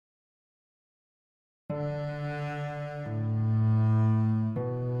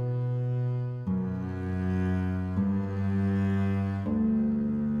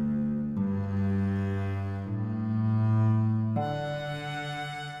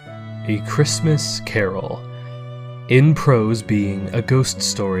A Christmas Carol, in prose being a ghost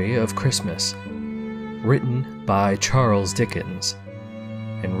story of Christmas, written by Charles Dickens,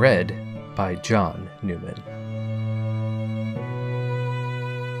 and read by John Newman.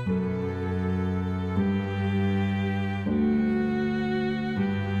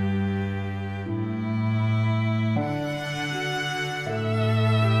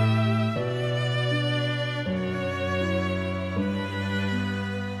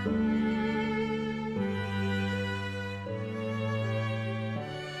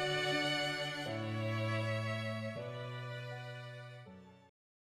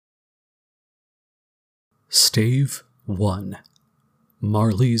 Stave 1.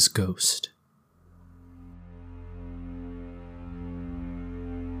 Marley's Ghost.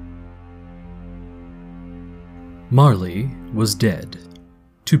 Marley was dead,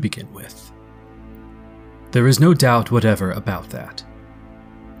 to begin with. There is no doubt whatever about that.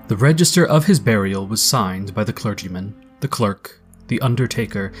 The register of his burial was signed by the clergyman, the clerk, the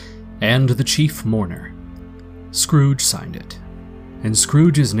undertaker, and the chief mourner. Scrooge signed it, and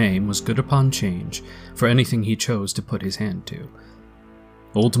Scrooge's name was good upon change for anything he chose to put his hand to.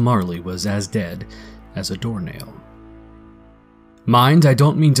 Old Marley was as dead as a doornail. Mind, I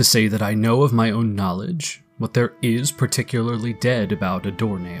don't mean to say that I know of my own knowledge what there is particularly dead about a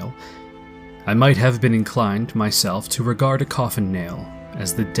doornail. I might have been inclined, myself, to regard a coffin nail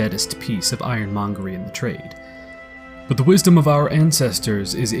as the deadest piece of ironmongery in the trade. But the wisdom of our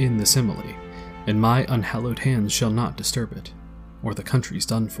ancestors is in the simile, and my unhallowed hands shall not disturb it, or the country's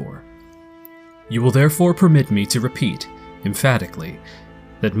done for. You will therefore permit me to repeat, emphatically,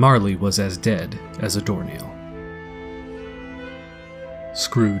 that Marley was as dead as a doornail.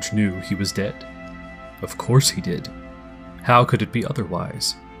 Scrooge knew he was dead. Of course he did. How could it be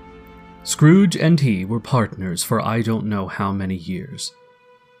otherwise? Scrooge and he were partners for I don't know how many years.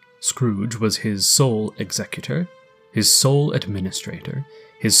 Scrooge was his sole executor, his sole administrator,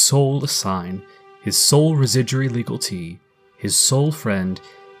 his sole assign, his sole residuary legatee, his sole friend,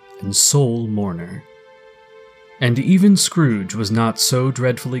 and sole mourner. And even Scrooge was not so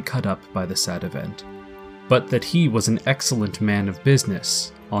dreadfully cut up by the sad event, but that he was an excellent man of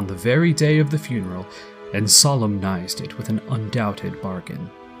business on the very day of the funeral, and solemnized it with an undoubted bargain.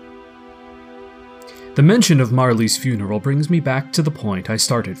 The mention of Marley's funeral brings me back to the point I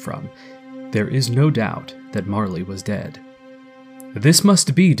started from. There is no doubt that Marley was dead. This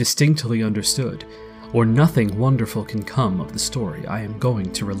must be distinctly understood, or nothing wonderful can come of the story I am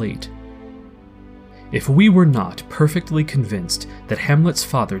going to relate. If we were not perfectly convinced that Hamlet's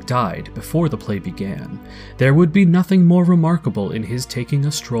father died before the play began, there would be nothing more remarkable in his taking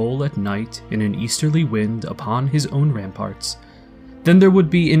a stroll at night in an easterly wind upon his own ramparts than there would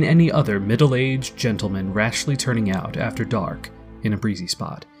be in any other middle-aged gentleman rashly turning out after dark in a breezy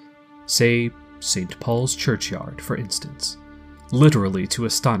spot, say St. Paul's churchyard, for instance, literally to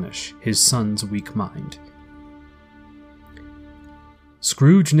astonish his son's weak mind.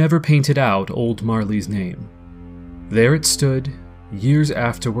 Scrooge never painted out old Marley's name. There it stood, years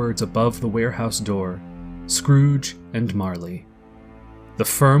afterwards above the warehouse door, Scrooge and Marley. The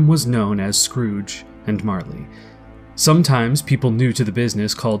firm was known as Scrooge and Marley. Sometimes people new to the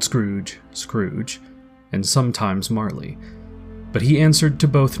business called Scrooge, Scrooge, and sometimes Marley. But he answered to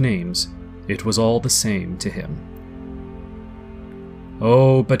both names. It was all the same to him.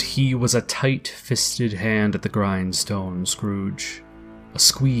 Oh, but he was a tight-fisted hand at the grindstone, Scrooge. A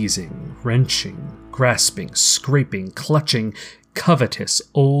squeezing, wrenching, grasping, scraping, clutching, covetous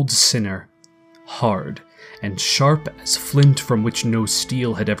old sinner. Hard, and sharp as flint from which no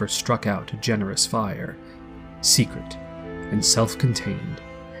steel had ever struck out generous fire. Secret, and self-contained,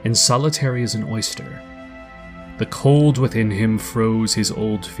 and solitary as an oyster. The cold within him froze his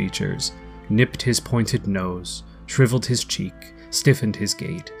old features, nipped his pointed nose, shriveled his cheek, stiffened his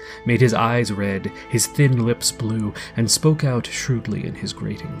gait, made his eyes red, his thin lips blue, and spoke out shrewdly in his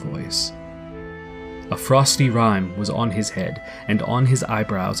grating voice. A frosty rime was on his head, and on his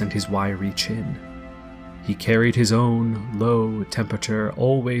eyebrows and his wiry chin. He carried his own low temperature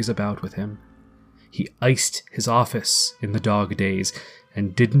always about with him. He iced his office in the dog days,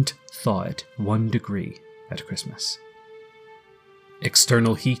 and didn't thaw it 1 degree at Christmas.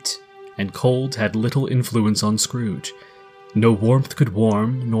 External heat and cold had little influence on Scrooge. No warmth could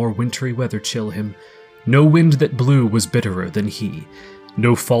warm, nor wintry weather chill him. No wind that blew was bitterer than he.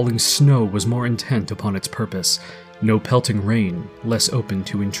 No falling snow was more intent upon its purpose. No pelting rain less open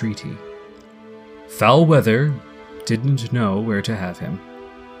to entreaty. Foul weather didn't know where to have him.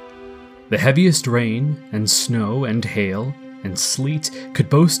 The heaviest rain, and snow, and hail, and sleet could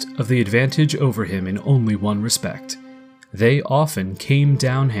boast of the advantage over him in only one respect. They often came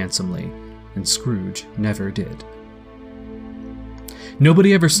down handsomely, and Scrooge never did.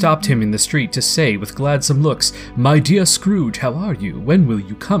 Nobody ever stopped him in the street to say with gladsome looks, "My dear Scrooge, how are you? When will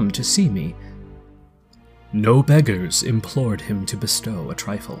you come to see me?" No beggars implored him to bestow a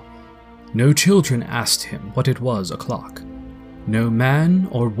trifle. No children asked him what it was o'clock. No man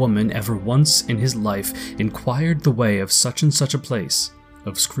or woman ever once in his life inquired the way of such and such a place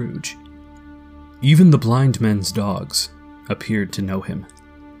of Scrooge. Even the blind men's dogs appeared to know him,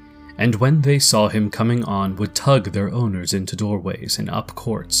 and when they saw him coming on would tug their owners into doorways and up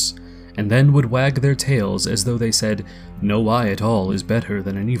courts, and then would wag their tails as though they said, "No eye at all is better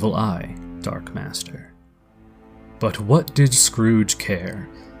than an evil eye, dark master." But what did Scrooge care?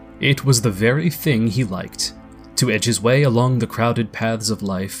 It was the very thing he liked, to edge his way along the crowded paths of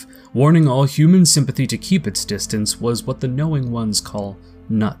life, warning all human sympathy to keep its distance, was what the knowing ones call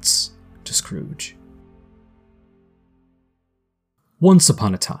nuts to Scrooge. Once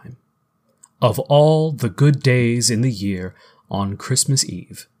upon a time, of all the good days in the year, on Christmas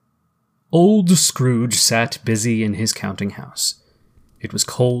Eve, old Scrooge sat busy in his counting house. It was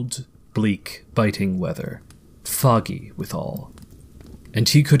cold, bleak, biting weather, foggy withal, and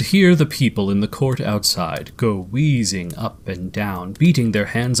he could hear the people in the court outside go wheezing up and down, beating their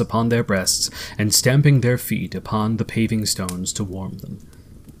hands upon their breasts and stamping their feet upon the paving stones to warm them.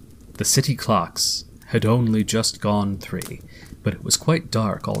 The city clocks had only just gone 3, but it was quite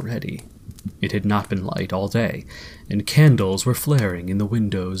dark already. It had not been light all day, and candles were flaring in the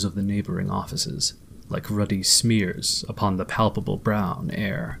windows of the neighboring offices, like ruddy smears upon the palpable brown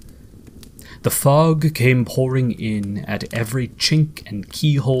air. The fog came pouring in at every chink and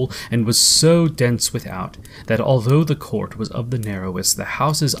keyhole, and was so dense without that although the court was of the narrowest, the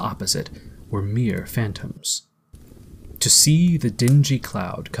houses opposite were mere phantoms. To see the dingy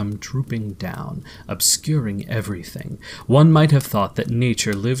cloud come drooping down, obscuring everything, one might have thought that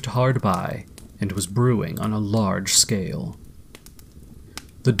nature lived hard by and was brewing on a large scale.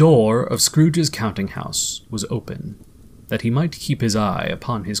 The door of Scrooge's counting house was open, that he might keep his eye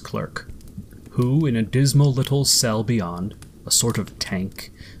upon his clerk, who, in a dismal little cell beyond, a sort of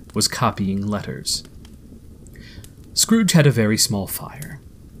tank, was copying letters. Scrooge had a very small fire,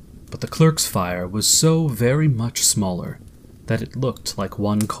 but the clerk's fire was so very much smaller that it looked like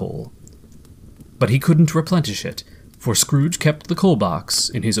one coal. But he couldn't replenish it, for Scrooge kept the coal box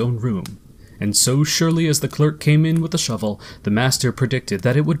in his own room, and so surely as the clerk came in with a shovel, the master predicted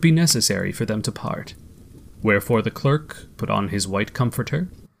that it would be necessary for them to part. Wherefore the clerk put on his white comforter,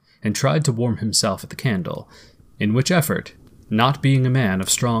 and tried to warm himself at the candle, in which effort, not being a man of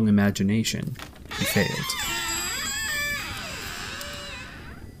strong imagination, he failed.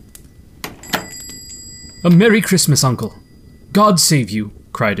 "A Merry Christmas, Uncle! God save you!"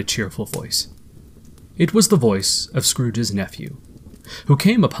 cried a cheerful voice. It was the voice of Scrooge's nephew, who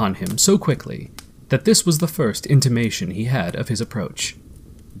came upon him so quickly that this was the first intimation he had of his approach.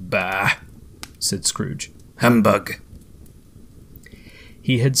 "Bah!" said Scrooge. "Humbug!"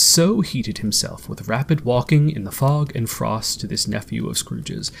 He had so heated himself with rapid walking in the fog and frost to this nephew of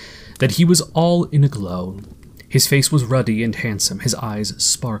Scrooge's, that he was all in a glow. His face was ruddy and handsome, his eyes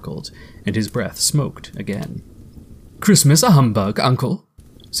sparkled, and his breath smoked again. "Christmas a humbug, Uncle?"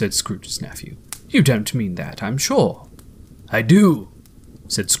 said Scrooge's nephew. "You don't mean that, I'm sure." "I do,"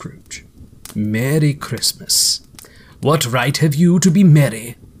 said Scrooge. "Merry Christmas. What right have you to be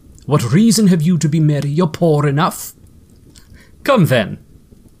merry? What reason have you to be merry? You're poor enough." "Come then,"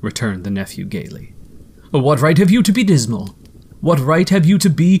 returned the nephew gaily. "What right have you to be dismal? What right have you to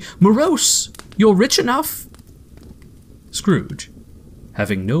be morose? You're rich enough." Scrooge,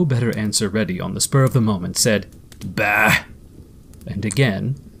 having no better answer ready on the spur of the moment, said, "Bah!" and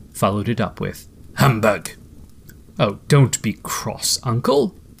again followed it up with, "Humbug!" "Oh, don't be cross,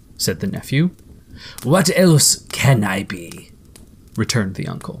 Uncle," said the nephew. "What else can I be?" returned the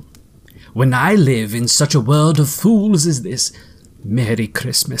uncle. "When I live in such a world of fools as this, Merry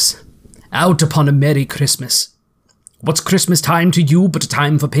Christmas. Out upon a Merry Christmas. What's Christmas time to you but a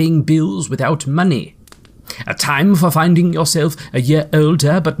time for paying bills without money? A time for finding yourself a year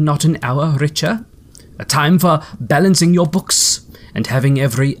older but not an hour richer? A time for balancing your books and having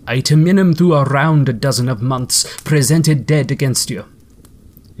every item in 'em through around a dozen of months presented dead against you?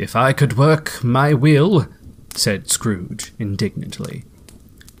 If I could work my will," said Scrooge indignantly,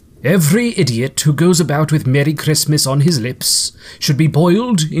 "every idiot who goes about with Merry Christmas on his lips should be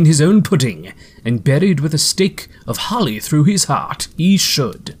boiled in his own pudding and buried with a stake of holly through his heart. He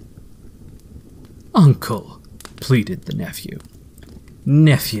should." "Uncle," pleaded the nephew.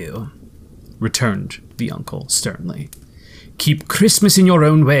 "Nephew," returned the uncle sternly, "keep Christmas in your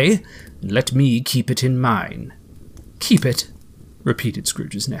own way, and let me keep it in mine. "Keep it," repeated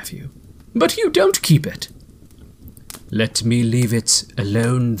Scrooge's nephew. "But you don't keep it." "Let me leave it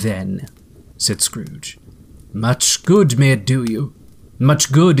alone then," said Scrooge. "Much good may it do you.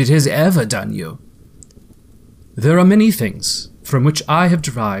 Much good it has ever done you." "There are many things from which I have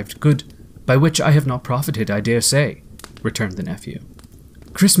derived good by which I have not profited, I dare say," returned the nephew.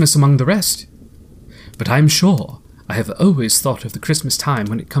 "Christmas among the rest. But I am sure I have always thought of the Christmas time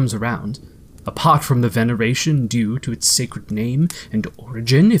when it comes around, apart from the veneration due to its sacred name and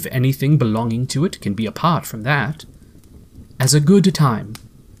origin, if anything belonging to it can be apart from that, as a good time.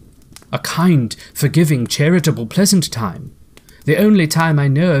 A kind, forgiving, charitable, pleasant time. The only time I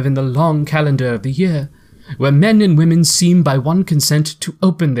know of in the long calendar of the year, where men and women seem by one consent to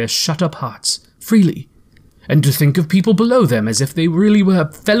open their shut-up hearts freely, and to think of people below them as if they really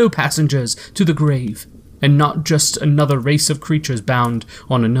were fellow passengers to the grave, and not just another race of creatures bound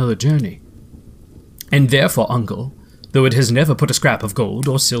on another journey. And therefore, uncle, though it has never put a scrap of gold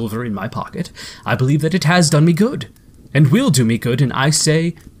or silver in my pocket, I believe that it has done me good, and will do me good, and I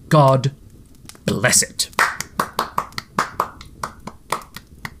say, God bless it."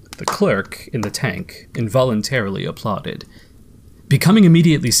 The clerk in the tank involuntarily applauded. Becoming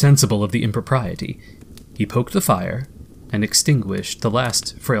immediately sensible of the impropriety, he poked the fire and extinguished the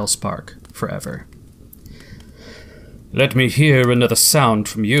last frail spark forever. "Let me hear another sound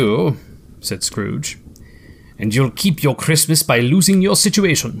from you," said Scrooge, "and you'll keep your Christmas by losing your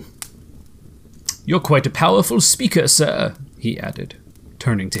situation. You're quite a powerful speaker, sir," he added,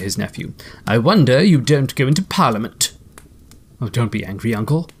 turning to his nephew. "I wonder you don't go into Parliament." "Oh, don't be angry,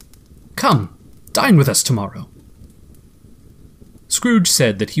 uncle. Come, dine with us tomorrow." Scrooge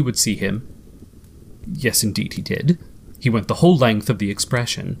said that he would see him. Yes, indeed he did. He went the whole length of the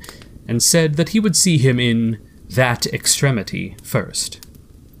expression, and said that he would see him in that extremity first.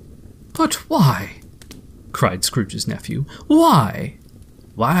 "But why?" cried Scrooge's nephew. "Why?"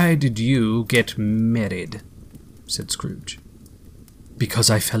 "Why did you get married?" said Scrooge. "Because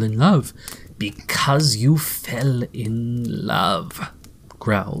I fell in love." "Because you fell in love,"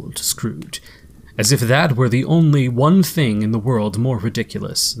 growled Scrooge, as if that were the only one thing in the world more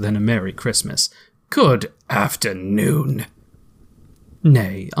ridiculous than a Merry Christmas. "Good afternoon."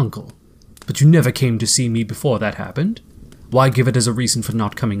 "Nay, uncle, but you never came to see me before that happened. Why give it as a reason for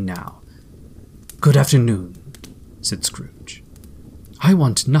not coming now?" "Good afternoon," said Scrooge. "I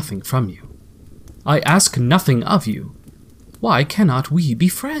want nothing from you. I ask nothing of you. Why cannot we be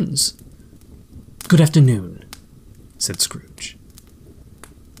friends?" "Good afternoon," said Scrooge.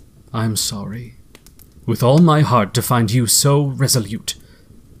 "I'm sorry, with all my heart, to find you so resolute.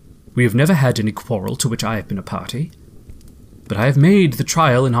 We have never had any quarrel to which I have been a party, but I have made the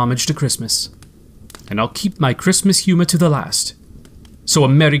trial in homage to Christmas, and I'll keep my Christmas humor to the last. So a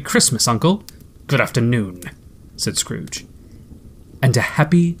Merry Christmas, uncle." "Good afternoon," said Scrooge. "And a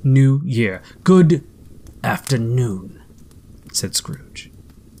Happy New Year." "Good afternoon," said Scrooge.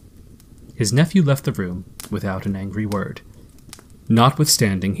 His nephew left the room without an angry word.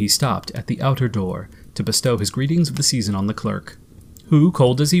 Notwithstanding, he stopped at the outer door to bestow his greetings of the season on the clerk, who,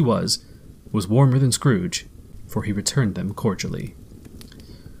 cold as he was warmer than Scrooge, for he returned them cordially.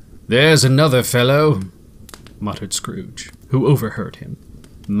 "There's another fellow," muttered Scrooge, who overheard him.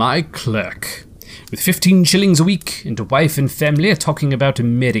 "My clerk, with 15 shillings a week and a wife and family, talking about a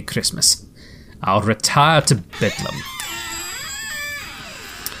Merry Christmas. I'll retire to Bedlam."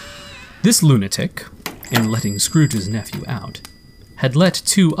 This lunatic, in letting Scrooge's nephew out, had let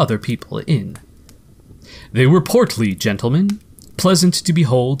 2 other people in. They were portly gentlemen, pleasant to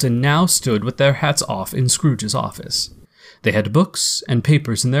behold, and now stood with their hats off in Scrooge's office. They had books and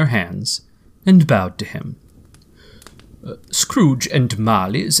papers in their hands, and bowed to him. "Scrooge and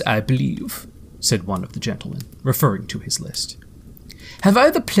Marley's, I believe," said one of the gentlemen, referring to his list. "Have I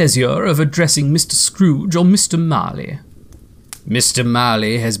the pleasure of addressing Mr. Scrooge or Mr. Marley?" "Mr.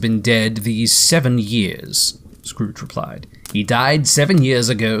 Marley has been dead these 7 years," Scrooge replied. "He died 7 years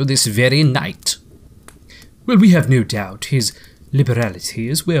ago this very night." "Well, we have no doubt his liberality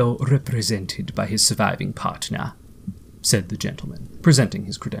is well represented by his surviving partner," said the gentleman, presenting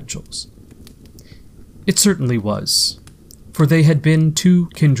his credentials. It certainly was, for they had been 2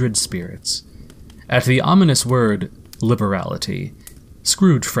 kindred spirits. At the ominous word, liberality,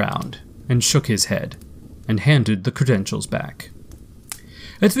 Scrooge frowned and shook his head, and handed the credentials back.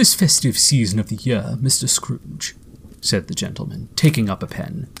 "At this festive season of the year, Mr. Scrooge," said the gentleman, taking up a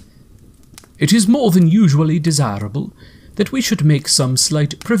pen, "it is more than usually desirable that we should make some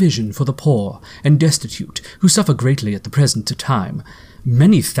slight provision for the poor and destitute who suffer greatly at the present time.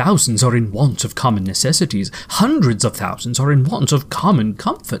 Many thousands are in want of common necessities. Hundreds of thousands are in want of common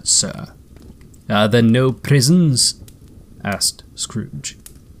comforts, sir." "Are there no prisons?" asked Scrooge.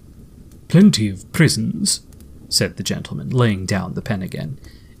 "Plenty of prisons," said the gentleman, laying down the pen again.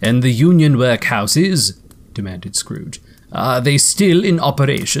 "And the union workhouses?" demanded Scrooge. "Are they still in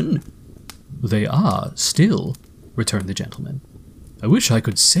operation?" "They are, still," returned the gentleman. "I wish I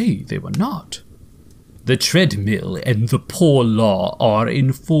could say they were not." "The treadmill and the poor law are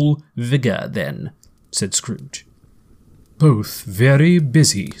in full vigor, then," said Scrooge. "Both very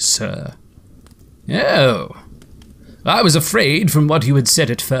busy, sir." "Oh, I was afraid from what you had said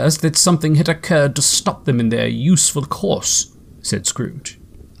at first that something had occurred to stop them in their useful course," said Scrooge.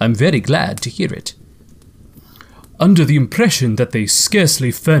 "I'm very glad to hear it." "Under the impression that they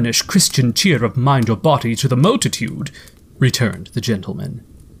scarcely furnish Christian cheer of mind or body to the multitude," returned the gentleman,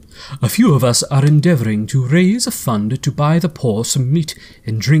 "a few of us are endeavoring to raise a fund to buy the poor some meat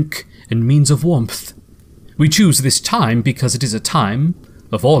and drink and means of warmth. We choose this time because it is a time,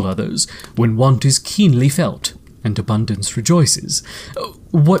 of all others, when want is keenly felt, and abundance rejoices.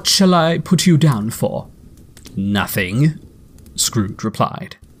 What shall I put you down for?" "Nothing," Scrooge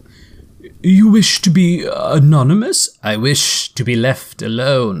replied. "You wish to be anonymous?" "I wish to be left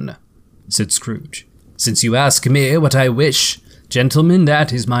alone," said Scrooge. "Since you ask me what I wish, gentlemen,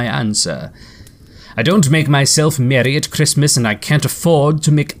 that is my answer. I don't make myself merry at Christmas, and I can't afford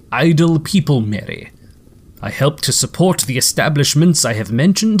to make idle people merry. I help to support the establishments I have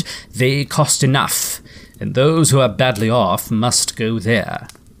mentioned. They cost enough, and those who are badly off must go there."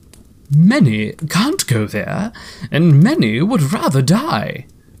 "Many can't go there, and many would rather die."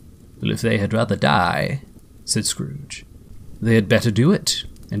 "Well, if they had rather die," said Scrooge, "they had better do it,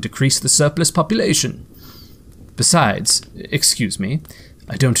 and decrease the surplus population. Besides, excuse me,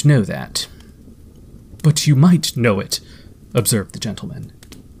 I don't know that." "But you might know it," observed the gentleman.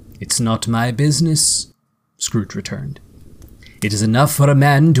 "It's not my business," Scrooge returned. "It is enough for a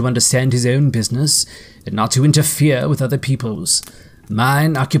man to understand his own business, and not to interfere with other people's.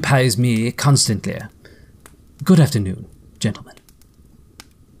 Mine occupies me constantly. Good afternoon, gentlemen."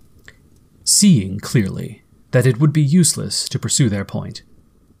 Seeing clearly that it would be useless to pursue their point,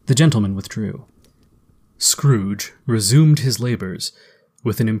 the gentleman withdrew. Scrooge resumed his labors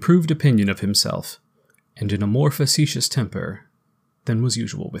with an improved opinion of himself, and in a more facetious temper than was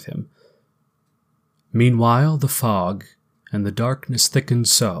usual with him. Meanwhile, the fog and the darkness thickened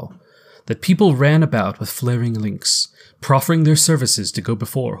so that people ran about with flaring links, proffering their services to go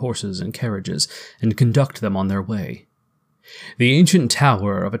before horses and carriages and conduct them on their way. The ancient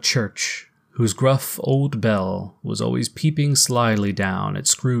tower of a church, whose gruff old bell was always peeping slyly down at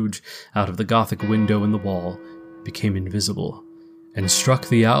Scrooge out of the Gothic window in the wall, became invisible, and struck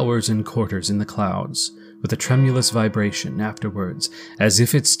the hours and quarters in the clouds with a tremulous vibration afterwards, as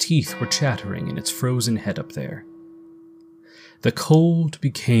if its teeth were chattering in its frozen head up there. The cold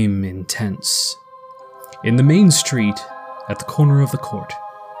became intense. In the main street, at the corner of the court,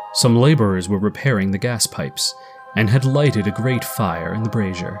 some laborers were repairing the gas pipes, and had lighted a great fire in the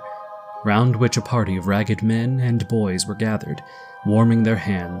brazier, round which a party of ragged men and boys were gathered, warming their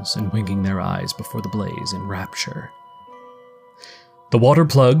hands and winking their eyes before the blaze in rapture. The water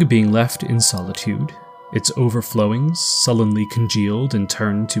plug being left in solitude, its overflowings sullenly congealed and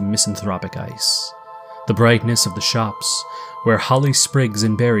turned to misanthropic ice. The brightness of the shops, where holly sprigs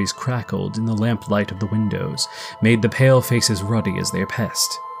and berries crackled in the lamplight of the windows, made the pale faces ruddy as they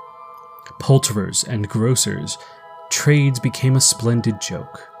passed. Poulterers and grocers' trades became a splendid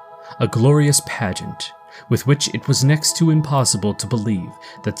joke, a glorious pageant, with which it was next to impossible to believe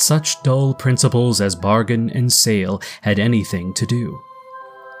that such dull principles as bargain and sale had anything to do.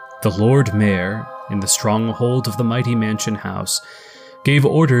 The Lord Mayor, in the stronghold of the mighty mansion house, gave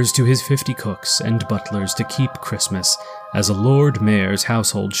orders to his 50 cooks and butlers to keep Christmas as a Lord Mayor's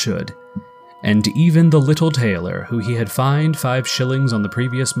household should, and even the little tailor, who he had fined 5 shillings on the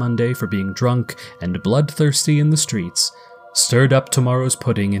previous Monday for being drunk and bloodthirsty in the streets, stirred up tomorrow's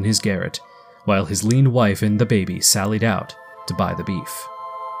pudding in his garret, while his lean wife and the baby sallied out to buy the beef.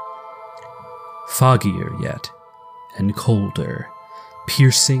 Foggier yet, and colder,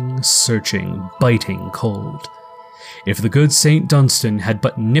 piercing, searching, biting cold. If the good St. Dunstan had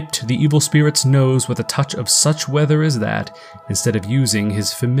but nipped the evil spirit's nose with a touch of such weather as that, instead of using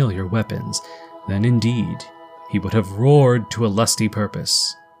his familiar weapons, then indeed he would have roared to a lusty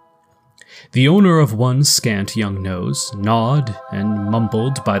purpose. The owner of one scant young nose, gnawed and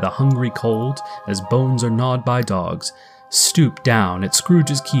mumbled by the hungry cold as bones are gnawed by dogs, stooped down at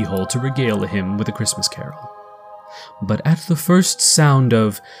Scrooge's keyhole to regale him with a Christmas carol. But at the first sound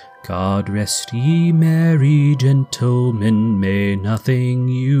of "God rest ye merry gentlemen, may nothing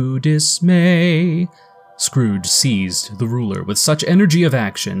you dismay," Scrooge seized the ruler with such energy of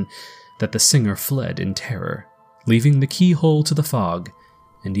action that the singer fled in terror, leaving the keyhole to the fog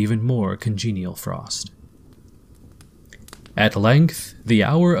and even more congenial frost. At length, the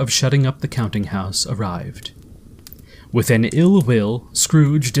hour of shutting up the counting house arrived. With an ill will,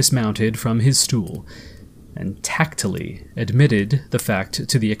 Scrooge dismounted from his stool and tactily admitted the fact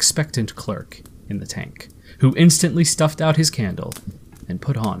to the expectant clerk in the tank, who instantly stuffed out his candle and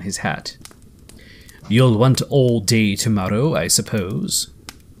put on his hat. "You'll want all day tomorrow, I suppose,"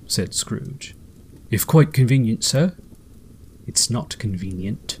 said Scrooge. "If quite convenient, sir." "It's not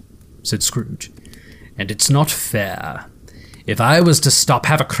convenient," said Scrooge. "And it's not fair. If I was to stop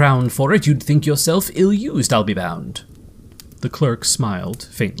half a crown for it, you'd think yourself ill-used, I'll be bound." The clerk smiled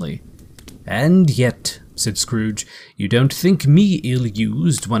faintly. "And yet," said Scrooge, "you don't think me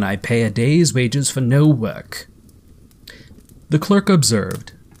ill-used when I pay a day's wages for no work." The clerk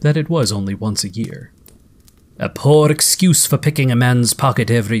observed that it was only once a year. "A poor excuse for picking a man's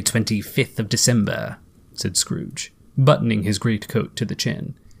pocket every 25th of December," said Scrooge, buttoning his greatcoat to the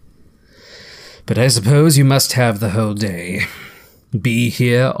chin. "But I suppose you must have the whole day. Be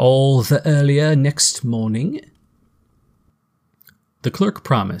here all the earlier next morning?" The clerk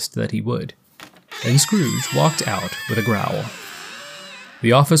promised that he would, and Scrooge walked out with a growl.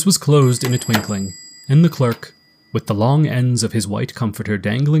 The office was closed in a twinkling, and the clerk, with the long ends of his white comforter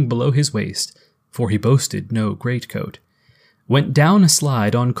dangling below his waist, for he boasted no greatcoat, went down a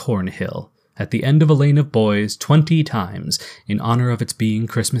slide on Cornhill at the end of a lane of boys 20 times in honor of its being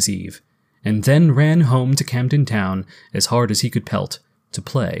Christmas Eve, and then ran home to Camden Town as hard as he could pelt to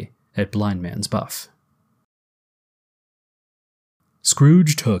play at Blindman's Buff.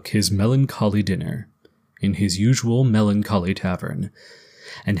 Scrooge took his melancholy dinner in his usual melancholy tavern,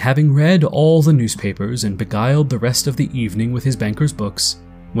 and having read all the newspapers and beguiled the rest of the evening with his banker's books,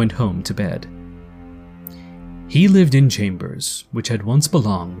 went home to bed. He lived in chambers which had once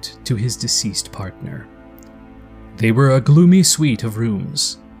belonged to his deceased partner. They were a gloomy suite of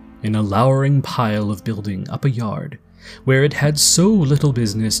rooms, in a lowering pile of building up a yard, where it had so little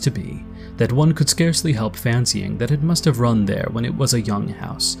business to be that one could scarcely help fancying that it must have run there when it was a young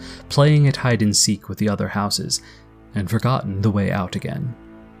house, playing at hide-and-seek with the other houses, and forgotten the way out again.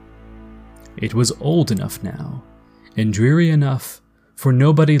 It was old enough now, and dreary enough, for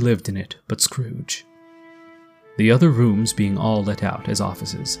nobody lived in it but Scrooge, the other rooms being all let out as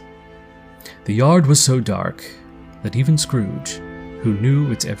offices. The yard was so dark that even Scrooge, who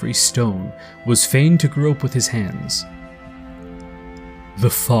knew its every stone, was fain to grope with his hands. The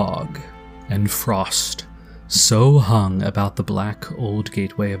fog and frost so hung about the black old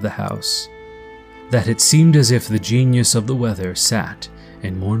gateway of the house that it seemed as if the genius of the weather sat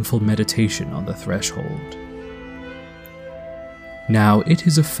in mournful meditation on the threshold. Now it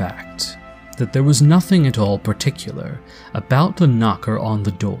is a fact that there was nothing at all particular about the knocker on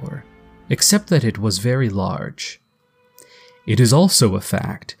the door, except that it was very large. It is also a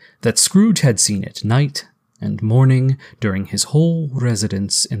fact that Scrooge had seen it night and morning during his whole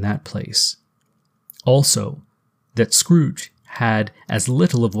residence in that place. Also, that Scrooge had as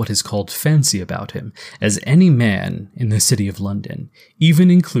little of what is called fancy about him as any man in the city of London, even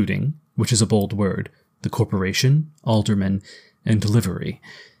including, which is a bold word, the corporation, aldermen, and livery.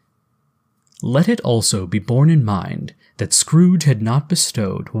 Let it also be borne in mind that Scrooge had not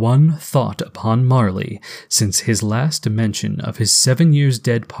bestowed one thought upon Marley since his last mention of his 7 years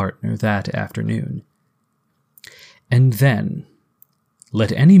dead partner that afternoon. And then,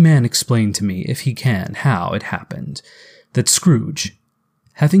 let any man explain to me, if he can, how it happened that Scrooge,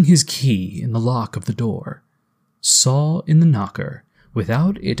 having his key in the lock of the door, saw in the knocker,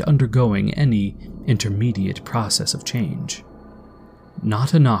 without it undergoing any intermediate process of change,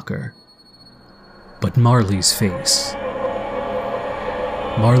 not a knocker, but Marley's face.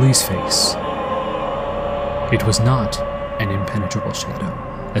 Marley's face. It was not an impenetrable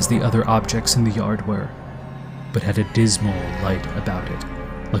shadow, as the other objects in the yard were, but had a dismal light about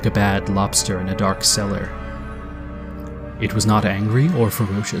it, like a bad lobster in a dark cellar. It was not angry or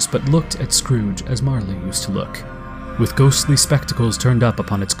ferocious, but looked at Scrooge as Marley used to look, with ghostly spectacles turned up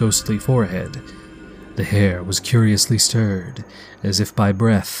upon its ghostly forehead. The hair was curiously stirred, as if by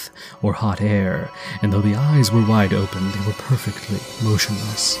breath or hot air, and though the eyes were wide open, they were perfectly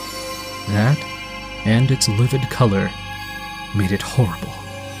motionless. That, and its livid color, made it horrible.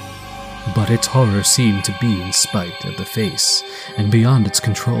 But its horror seemed to be in spite of the face, and beyond its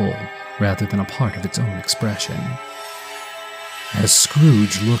control, rather than a part of its own expression. As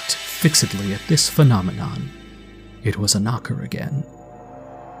Scrooge looked fixedly at this phenomenon, it was a knocker again.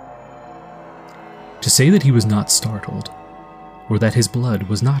 To say that he was not startled, or that his blood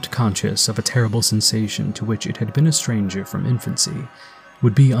was not conscious of a terrible sensation to which it had been a stranger from infancy,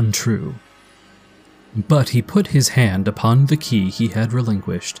 would be untrue. But he put his hand upon the key he had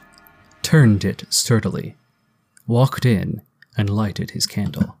relinquished, turned it sturdily, walked in, and lighted his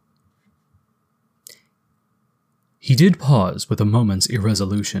candle. He did pause with a moment's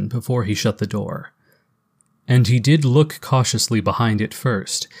irresolution before he shut the door, and he did look cautiously behind it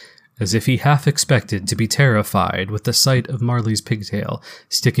first, as if he half expected to be terrified with the sight of Marley's pigtail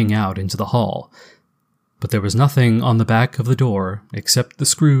sticking out into the hall. But there was nothing on the back of the door except the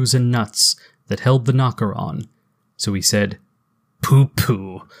screws and nuts that held the knocker on, so he said,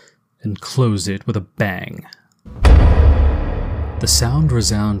 "Pooh-pooh," and closed it with a bang. The sound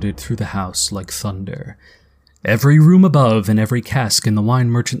resounded through the house like thunder. Every room above and every cask in the wine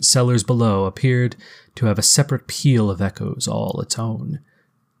merchant's cellars below appeared to have a separate peal of echoes all its own.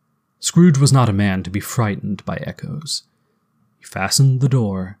 Scrooge was not a man to be frightened by echoes. He fastened the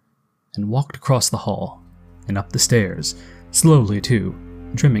door and walked across the hall and up the stairs, slowly too,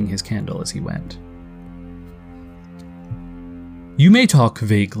 trimming his candle as he went. You may talk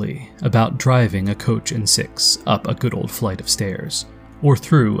vaguely about driving a coach and six up a good old flight of stairs, or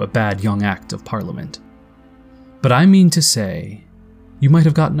through a bad young Act of Parliament. But I mean to say, you might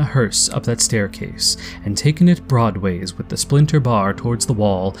have gotten a hearse up that staircase and taken it broadways with the splinter bar towards the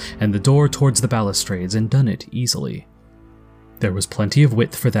wall and the door towards the balustrades and done it easily. There was plenty of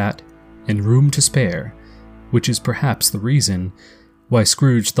width for that, and room to spare, which is perhaps the reason why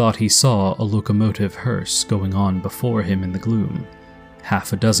Scrooge thought he saw a locomotive hearse going on before him in the gloom.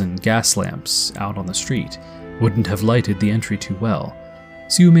 Half a dozen gas lamps out on the street wouldn't have lighted the entry too well,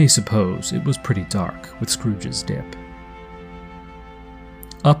 so you may suppose it was pretty dark with Scrooge's dip.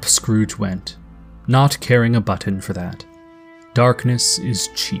 Up Scrooge went, not caring a button for that. Darkness is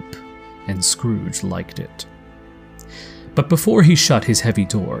cheap, and Scrooge liked it. But before he shut his heavy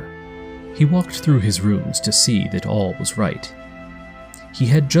door, he walked through his rooms to see that all was right. He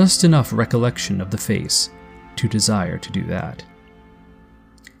had just enough recollection of the face to desire to do that.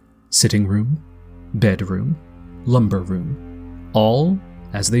 Sitting room, bedroom, lumber room, all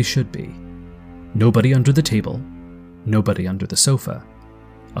as they should be. Nobody under the table, nobody under the sofa.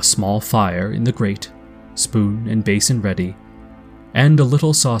 A small fire in the grate, spoon and basin ready, and a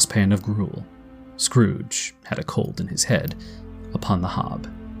little saucepan of gruel. Scrooge had a cold in his head, upon the hob.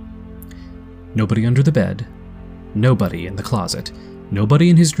 Nobody under the bed, nobody in the closet, nobody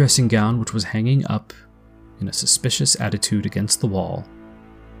in his dressing gown, which was hanging up in a suspicious attitude against the wall.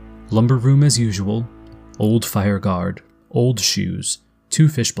 Lumber room as usual, old fire guard, old shoes, 2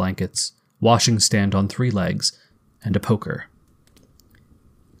 fish blankets, washing stand on 3 legs, and a poker.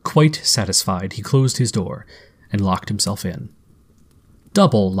 Quite satisfied, he closed his door and locked himself in.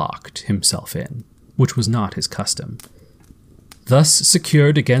 Double locked himself in, which was not his custom. Thus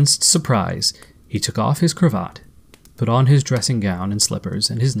secured against surprise, he took off his cravat, put on his dressing gown and slippers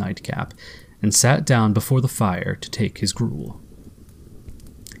and his nightcap, and sat down before the fire to take his gruel.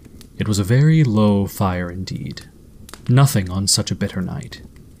 It was a very low fire indeed. Nothing on such a bitter night.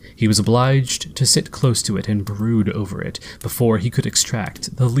 He was obliged to sit close to it and brood over it before he could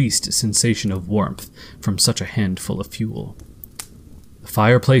extract the least sensation of warmth from such a handful of fuel. The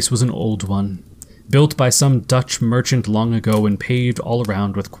fireplace was an old one, built by some Dutch merchant long ago and paved all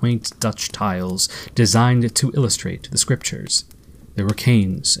around with quaint Dutch tiles designed to illustrate the scriptures. There were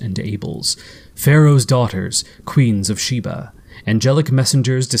Cains and Abels, Pharaoh's daughters, queens of Sheba, angelic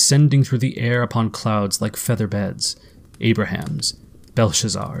messengers descending through the air upon clouds like feather beds, Abrahams,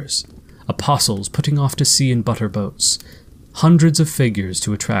 Belshazzars, apostles putting off to sea in butter boats, hundreds of figures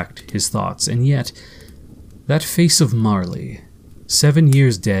to attract his thoughts, and yet that face of Marley, 7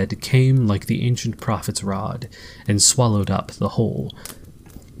 years dead, came like the ancient prophet's rod, and swallowed up the whole.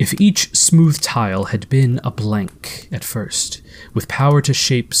 If each smooth tile had been a blank at first, with power to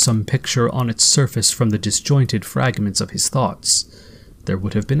shape some picture on its surface from the disjointed fragments of his thoughts, there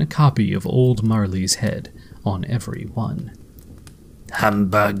would have been a copy of old Marley's head on every one.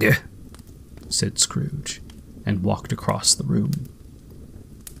 "Humbug," said Scrooge, and walked across the room.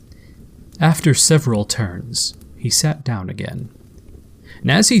 After several turns, he sat down again. And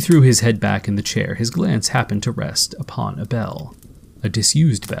as he threw his head back in the chair, his glance happened to rest upon a bell, a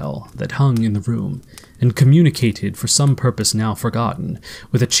disused bell that hung in the room, and communicated for some purpose now forgotten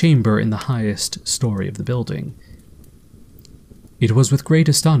with a chamber in the highest story of the building. It was with great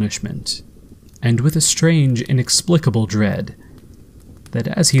astonishment, and with a strange, inexplicable dread, that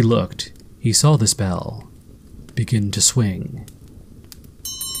as he looked, he saw this bell begin to swing.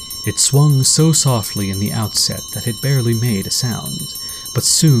 It swung so softly in the outset that it barely made a sound, but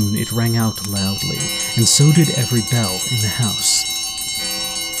soon it rang out loudly, and so did every bell in the house.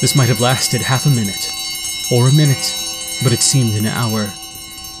 This might have lasted half a minute, or a minute, but it seemed an hour.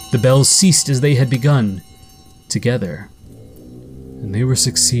 The bells ceased as they had begun, together, and they were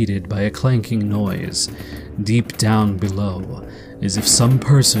succeeded by a clanking noise, deep down below, as if some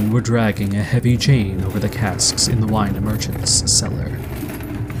person were dragging a heavy chain over the casks in the wine merchant's cellar.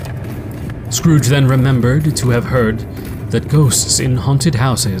 Scrooge then remembered to have heard that ghosts in haunted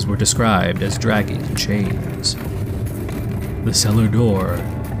houses were described as dragging chains. The cellar door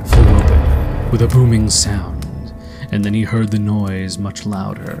flew open with a booming sound, and then he heard the noise much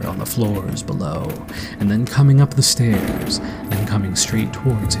louder on the floors below, and then coming up the stairs, then coming straight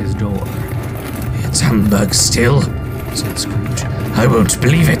towards his door. "It's humbug still," said Scrooge. "I won't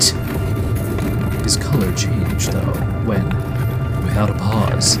believe it." His color changed, though, when, without a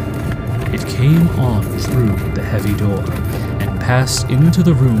pause, it came on through the heavy door and passed into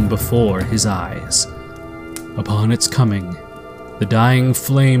the room before his eyes. Upon its coming, the dying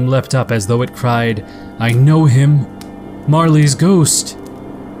flame leapt up as though it cried, "I know him! Marley's ghost!"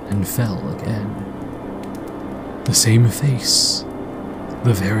 and fell again. The same face,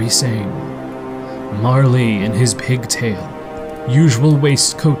 the very same. Marley in his pigtail, usual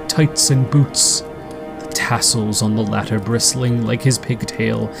waistcoat, tights, and boots, the tassels on the latter bristling like his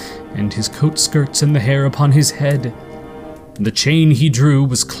pigtail, and his coat skirts and the hair upon his head. The chain he drew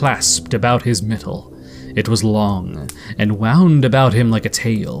was clasped about his middle. It was long, and wound about him like a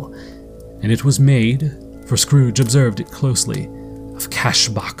tail, and it was made, for Scrooge observed it closely, of cash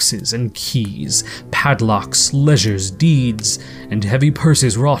boxes and keys, padlocks, ledgers, deeds, and heavy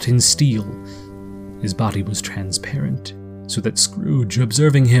purses wrought in steel. His body was transparent, so that Scrooge,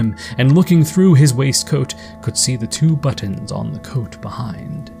 observing him and looking through his waistcoat, could see the 2 buttons on the coat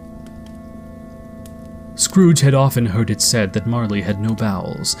behind. Scrooge had often heard it said that Marley had no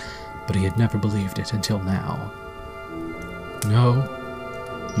bowels, but he had never believed it until now. No,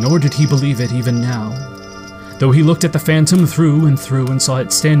 nor did he believe it even now. Though he looked at the phantom through and saw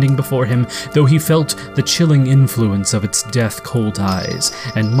it standing before him, though he felt the chilling influence of its death-cold eyes,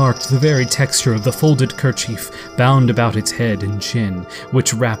 and marked the very texture of the folded kerchief bound about its head and chin,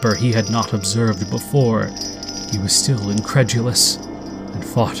 which wrapper he had not observed before, he was still incredulous, and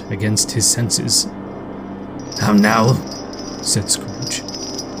fought against his senses. "How now?" said Scrooge,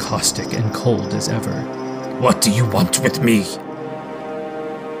 caustic and cold as ever. "What do you want with me?"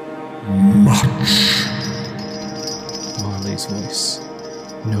 "Much." Marley's voice,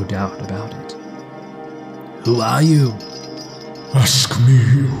 no doubt about it. "Who are you?" "Ask me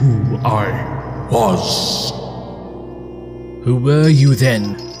who I was." "Who were you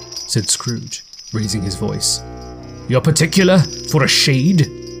then?" said Scrooge, raising his voice. "You're particular for a shade?"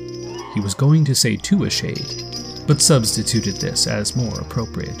 He was going to say to a shade, but substituted this as more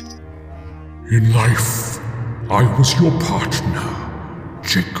appropriate. "In life, I was your partner,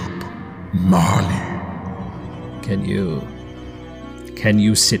 Jacob Marley." Can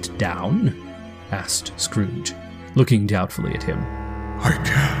you sit down?" asked Scrooge, looking doubtfully at him. "I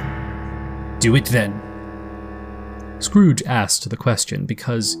can." "Do it then." Scrooge asked the question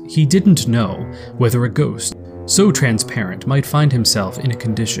because he didn't know whether a ghost so transparent might find himself in a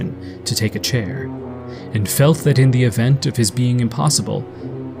condition to take a chair, and felt that in the event of his being impossible,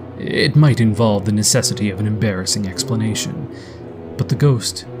 it might involve the necessity of an embarrassing explanation. But the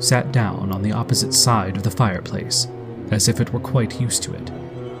ghost sat down on the opposite side of the fireplace, as if it were quite used to it.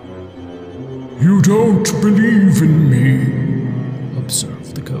 "You don't believe in me,"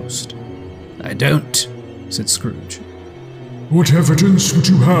 observed the ghost. "I don't," said Scrooge. "What evidence would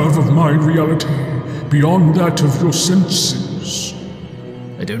you have of my reality beyond that of your senses?"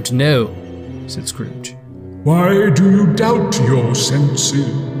 "I don't know," said Scrooge. "Why do you doubt your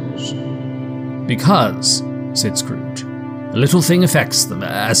senses?" "Because," said Scrooge, "a little thing affects them.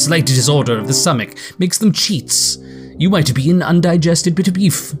 A slight disorder of the stomach makes them cheats. You might be an undigested bit of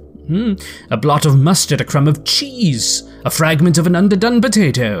beef, a blot of mustard, a crumb of cheese, a fragment of an underdone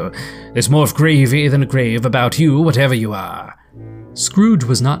potato. There's more of gravy than a grave about you, whatever you are." Scrooge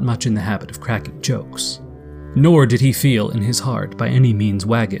was not much in the habit of cracking jokes, nor did he feel in his heart by any means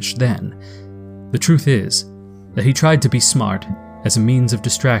waggish then. The truth is that he tried to be smart as a means of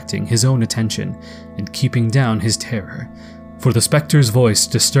distracting his own attention and keeping down his terror, for the spectre's voice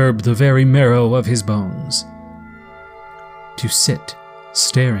disturbed the very marrow of his bones. To sit,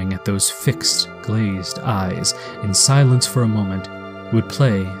 staring at those fixed, glazed eyes in silence for a moment, would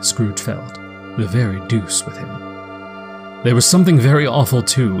play, Scrooge felt, the very deuce with him. There was something very awful,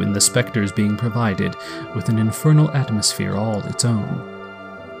 too, in the spectre's being provided with an infernal atmosphere all its own.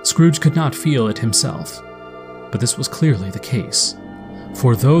 Scrooge could not feel it himself, but this was clearly the case,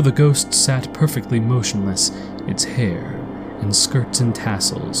 for though the ghost sat perfectly motionless, its hair and skirts and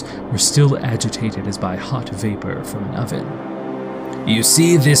tassels were still agitated as by hot vapor from an oven. You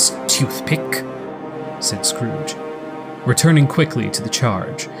see this toothpick? Said Scrooge, returning quickly to the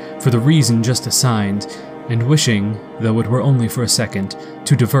charge, for the reason just assigned, and wishing, though it were only for a second,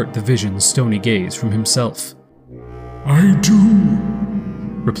 to divert the vision's stony gaze from himself. I do,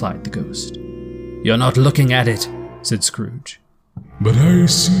 replied the ghost. You're not looking at it, said Scrooge. but I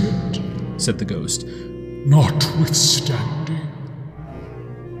see it, Said the ghost. notwithstanding.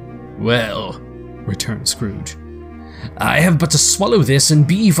 Well, Returned Scrooge. I have but to swallow this and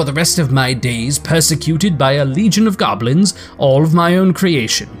be for the rest of my days persecuted by a legion of goblins, all of my own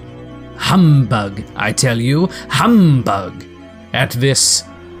creation. Humbug, I tell you, humbug! At this,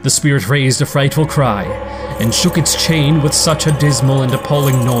 the spirit raised a frightful cry, and shook its chain with such a dismal and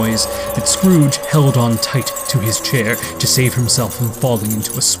appalling noise that Scrooge held on tight to his chair to save himself from falling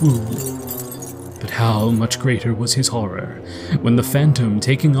into a swoon. But how much greater was his horror when the phantom,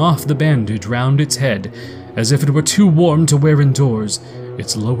 taking off the bandage round its head, as if it were too warm to wear indoors,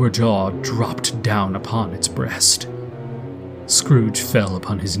 its lower jaw dropped down upon its breast. Scrooge fell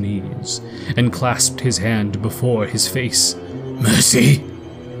upon his knees and clasped his hand before his face. Mercy,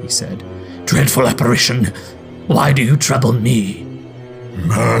 he said. Dreadful apparition, why do you trouble me?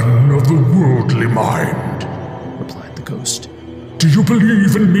 Man of the worldly mind, replied the ghost. do you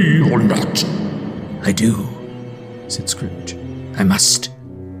believe in me or not? I do, Said Scrooge. I must.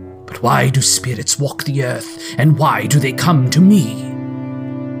 But why do spirits walk the earth, and why do they come to me?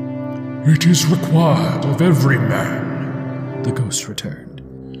 It is required of every man, The ghost returned.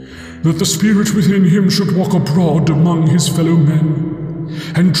 that the spirit within him should walk abroad among his fellow men,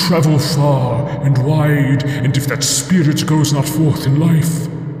 and travel far and wide, and if that spirit goes not forth in life,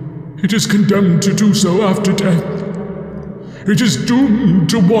 it is condemned to do so after death. It is doomed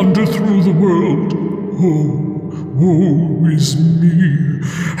to wander through the world. Oh, woe is me,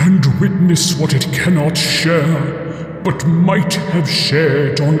 and witness what it cannot share, but might have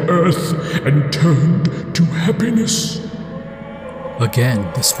shared on earth and turned to happiness. Again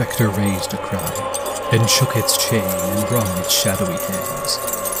the spectre raised a cry, and shook its chain and wrung its shadowy hands.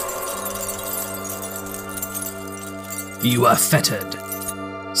 You are fettered,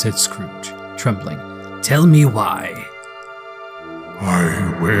 Said Scrooge, trembling. tell me why.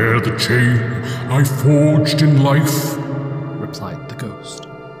 I wear the chain I forged in life. Replied the ghost.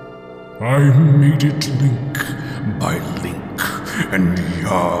 I made it link by link and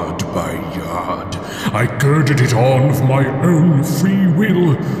yard by yard. I girded it on of my own free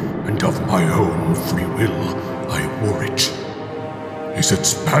will, and of my own free will I wore it. Is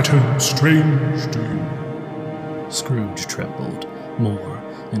its pattern strange to you? Scrooge trembled more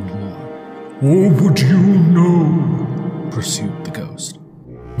and more. Or would you know Pursued the ghost.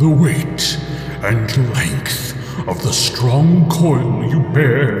 the weight and length of the strong coil you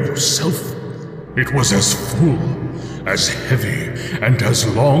bear yourself? It was as full, as heavy, and as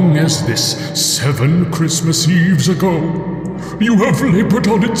long as this 7 Christmas Eves ago. You have labored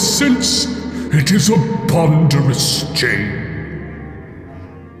on it since. It is a ponderous chain.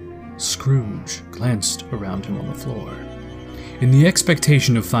 Scrooge glanced around him on the floor, in the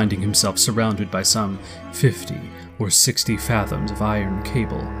expectation of finding himself surrounded by some 50 or 60 fathoms of iron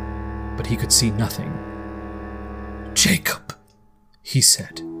cable, but he could see nothing. Jacob, He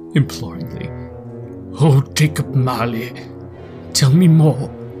said, imploringly. oh Jacob Marley, tell me more.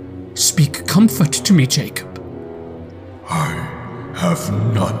 Speak comfort to me, Jacob. I have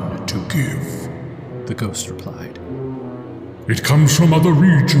none to give. The ghost replied. It comes from other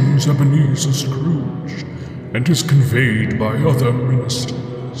regions, Ebenezer Scrooge, and is conveyed by other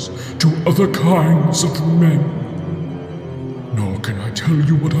ministers to other kinds of men. Nor can I tell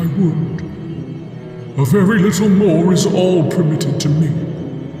you what I would. A very little more is all permitted to me.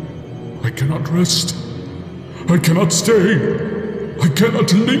 I cannot rest. I cannot stay. I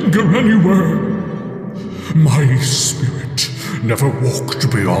cannot linger anywhere. My spirit never walked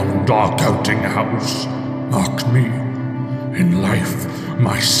beyond our counting house. Mark me. In life,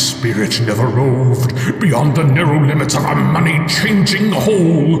 my spirit never roved beyond the narrow limits of a money-changing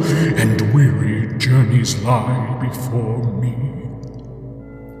hole, and weary journeys lie before me.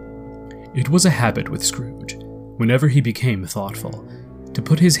 It was a habit with Scrooge, whenever he became thoughtful, to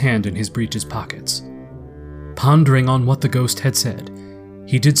put his hand in his breeches pockets. Pondering on what the ghost had said,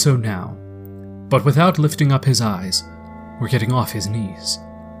 he did so now, but without lifting up his eyes or getting off his knees.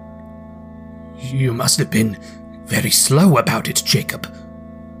 You must have been very slow about it, Jacob,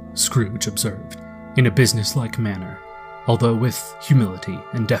 Scrooge observed, in a businesslike manner, although with humility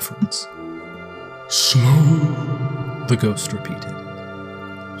and deference. Slow? The ghost repeated.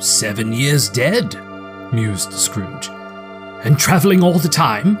 7 years dead, Mused Scrooge. and traveling all the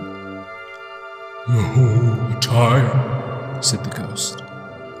time. The whole time? said the ghost.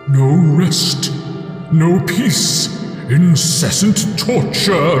 No rest, no peace, incessant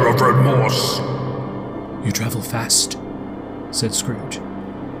torture of remorse. You travel fast, said Scrooge.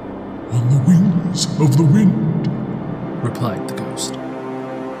 On the wings of the wind, replied the ghost.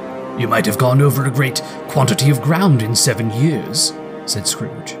 You might have gone over a great quantity of ground in 7 years, said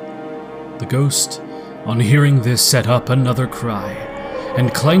Scrooge. The ghost, on hearing this, set up another cry,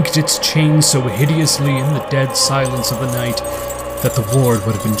 and clanked its chain so hideously in the dead silence of the night that the ward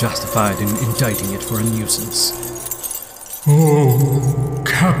would have been justified in indicting it for a nuisance. Oh,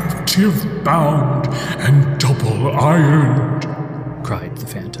 captive bound and double ironed, cried the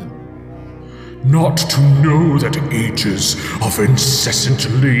phantom. Not to know that ages of incessant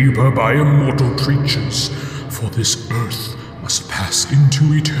labor by immortal creatures for this earth must pass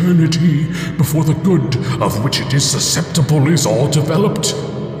into eternity before the good of which it is susceptible is all developed.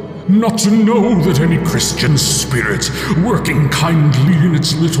 Not to know that any Christian spirit, working kindly in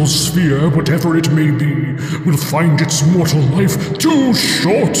its little sphere, whatever it may be, will find its mortal life too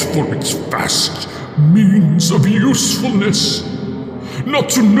short for its vast means of usefulness. Not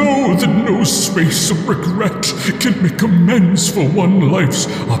to know that no space of regret can make amends for one life's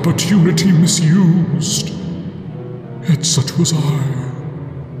opportunity misused. Yet such was I.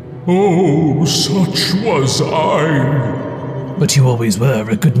 Oh, such was I. But you always were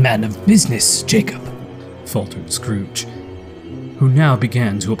a good man of business, Jacob, faltered Scrooge, who now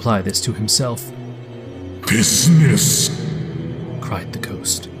began to apply this to himself. Business, cried the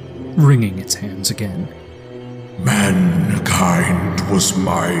ghost, wringing its hands again. Mankind was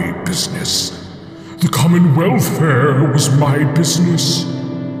my business. The common welfare was my business.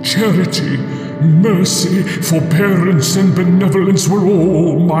 Charity, mercy, forbearance, and benevolence were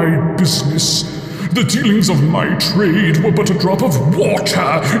all my business. The dealings of my trade were but a drop of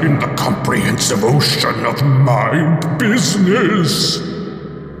water in the comprehensive ocean of my business.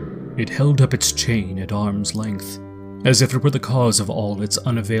 It held up its chain at arm's length, as if it were the cause of all its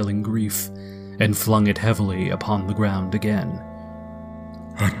unavailing grief, and flung it heavily upon the ground again.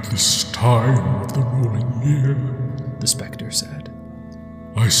 At this time of the rolling year, the spectre said,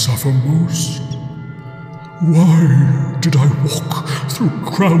 I suffer most. Why did I walk through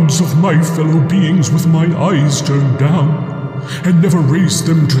crowds of my fellow beings with my eyes turned down, and never raise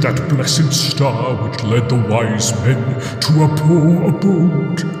them to that blessed star which led the wise men to a poor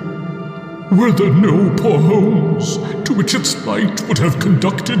abode? Were there no poor homes to which its light would have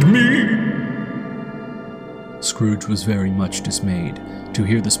conducted me? Scrooge was very much dismayed to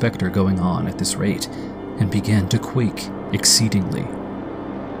hear the spectre going on at this rate, and began to quake exceedingly.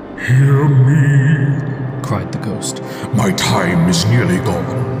 Hear me, cried the ghost. My time is nearly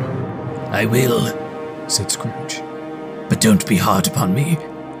gone. I will, said Scrooge. But don't be hard upon me.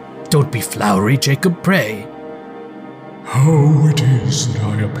 Don't be flowery, Jacob, pray. How it is that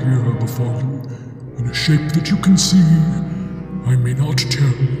I appear before you in a shape that you can see, I may not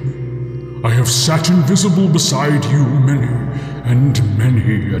tell. I have sat invisible beside you many and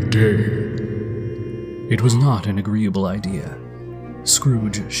many a day. It was not an agreeable idea.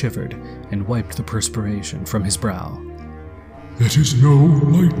 Scrooge shivered and wiped the perspiration from his brow. That is no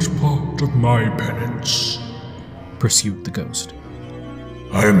light part of my penance, pursued the ghost.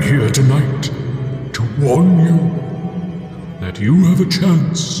 I am here tonight to warn you that you have a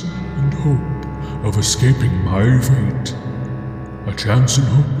chance and hope of escaping my fate. A chance and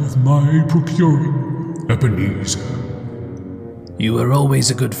hope of my procuring Ebenezer. You are always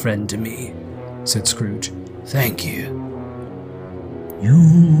a good friend to me, said Scrooge. Thank you. You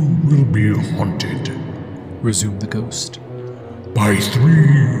will be haunted, resumed the ghost, by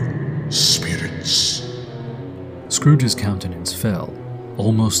 3 spirits. Scrooge's countenance fell,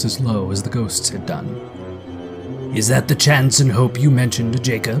 almost as low as the ghost's had done. Is that the chance and hope you mentioned,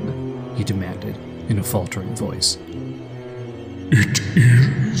 Jacob? He demanded, in a faltering voice. It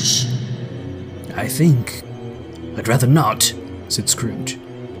is. I think I'd rather not, said Scrooge.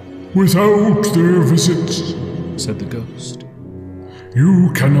 Without their visits, said the ghost,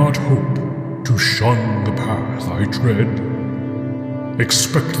 you cannot hope to shun the path I tread.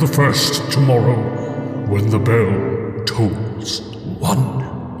 Expect the first tomorrow when the bell tolls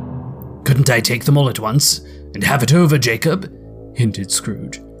 1. Couldn't I take them all at once and have it over, Jacob? Hinted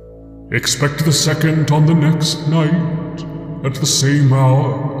Scrooge. Expect the second on the next night, at the same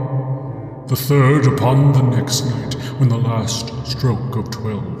hour. The third upon the next night, when the last stroke of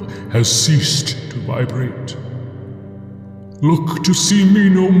 12 has ceased to vibrate. Look to see me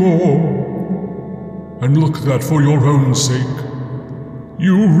no more, and look that for your own sake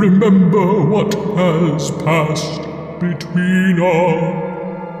you remember what has passed between us.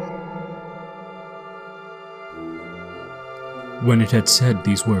 When it had said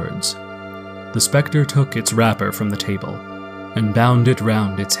these words, the spectre took its wrapper from the table and bound it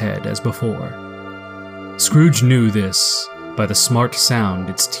round its head as before. Scrooge knew this by the smart sound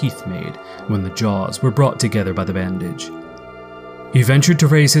its teeth made when the jaws were brought together by the bandage. He ventured to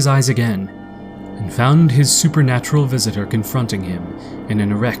raise his eyes again, and found his supernatural visitor confronting him in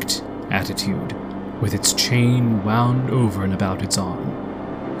an erect attitude, with its chain wound over and about its arm.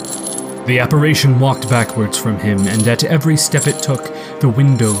 The apparition walked backwards from him, and at every step it took, the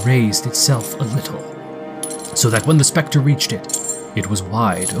window raised itself a little, so that when the spectre reached it, it was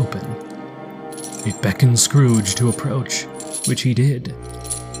wide open. It beckoned Scrooge to approach, which he did.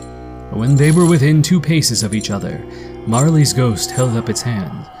 When they were within 2 paces of each other, Marley's ghost held up its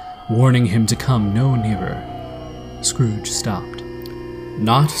hand, warning him to come no nearer. Scrooge stopped,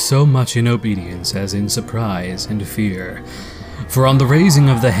 not so much in obedience as in surprise and fear, for on the raising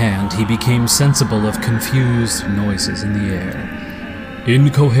of the hand he became sensible of confused noises in the air,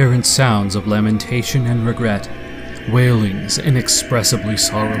 incoherent sounds of lamentation and regret, wailings inexpressibly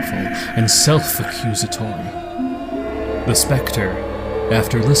sorrowful and self-accusatory. The spectre,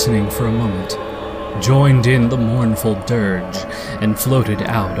 after listening for a moment, joined in the mournful dirge and floated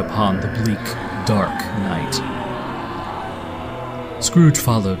out upon the bleak, dark night. Scrooge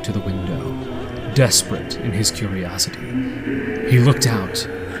followed to the window, desperate in his curiosity. He looked out.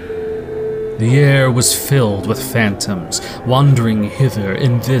 The air was filled with phantoms, wandering hither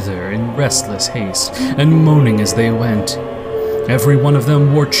and thither in restless haste, and moaning as they went. Every one of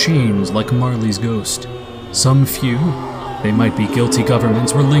them wore chains like Marley's ghost. Some few, they might be guilty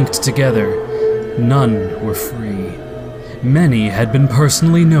governments, were linked together. None were free. Many had been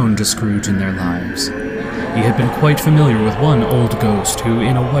personally known to Scrooge in their lives. He had been quite familiar with one old ghost who,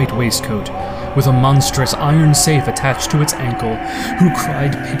 in a white waistcoat, with a monstrous iron safe attached to its ankle, who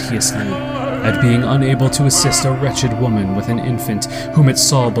cried piteously at being unable to assist a wretched woman with an infant whom it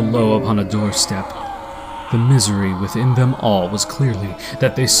saw below upon a doorstep. The misery within them all was clearly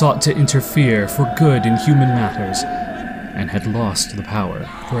that they sought to interfere for good in human matters, and had lost the power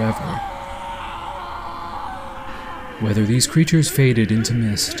forever. Whether these creatures faded into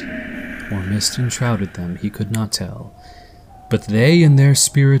mist, or mist enshrouded them, he could not tell, but they and their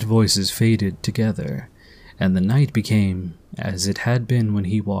spirit voices faded together, and the night became as it had been when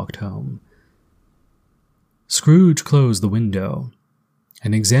he walked home. Scrooge closed the window,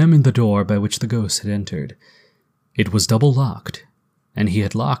 and examined the door by which the ghost had entered. It was double-locked, and he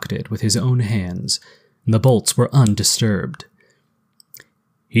had locked it with his own hands, and the bolts were undisturbed.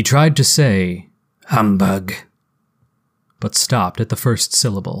 He tried to say, "Humbug," but stopped at the first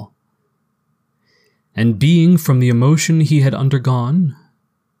syllable. And being from the emotion he had undergone,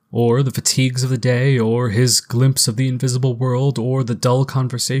 or the fatigues of the day, or his glimpse of the invisible world, or the dull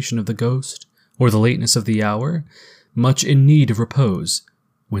conversation of the ghost, or the lateness of the hour, much in need of repose,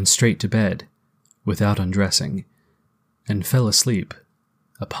 went straight to bed, without undressing, and fell asleep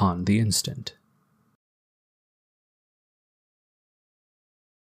upon the instant.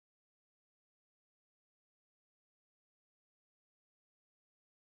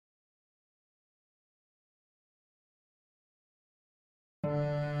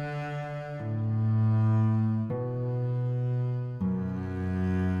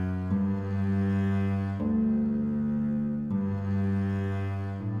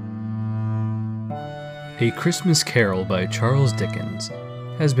 A Christmas Carol by Charles Dickens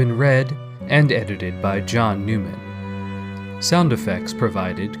has been read and edited by John Newman. Sound effects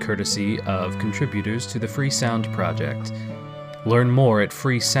provided courtesy of contributors to the Free Sound Project. Learn more at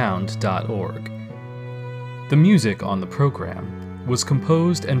freesound.org. The music on the program was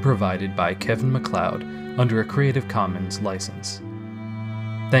composed and provided by Kevin MacLeod under a Creative Commons license.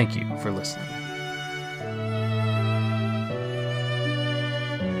 Thank you for listening.